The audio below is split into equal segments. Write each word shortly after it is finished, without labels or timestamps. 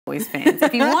Cowboys fans.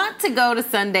 If you want to go to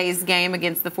Sunday's game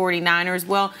against the 49ers,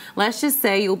 well, let's just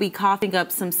say you'll be coughing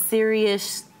up some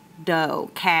serious dough,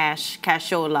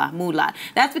 cashola, moolah.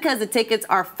 That's because the tickets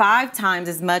are 5 times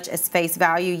as much as face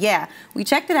value. Yeah, we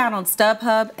checked it out on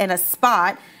StubHub, and a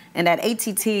spot in that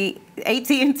AT&T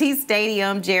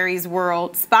Stadium, Jerry's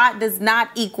World, spot does not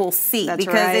equal seat. That's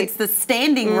because right. It's the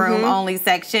standing room only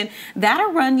section.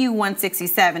 That'll run you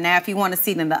 $167. Now, if you want a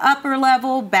seat in the upper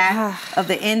level, back of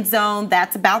the end zone,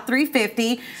 that's about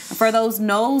 $350. For those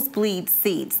nosebleed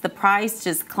seats, the price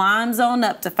just climbs on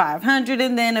up to $500,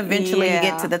 and then eventually you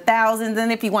get to the thousands.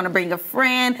 And if you want to bring a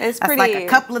friend, it's that's like a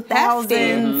couple of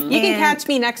thousands. You can catch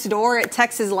me next door at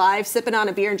Texas Live, sipping on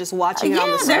a beer and just watching it on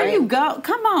the screen. There you go.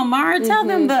 Come on, Mara, tell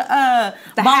them the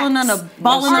balling on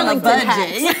a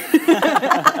budget.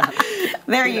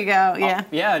 There you go. Yeah.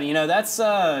 Yeah. You know, that's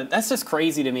just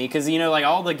crazy to me because, you know, like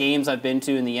all the games I've been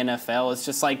to in the NFL, it's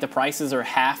just like the prices are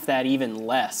half that, even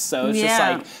less. So it's just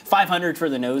like $500 for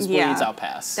the nosebleeds. I'll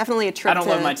pass. Definitely a trip. I don't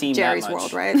love my team Jerry's that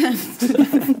much. World,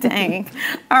 right? Dang.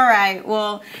 All right.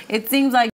 Well, it seems like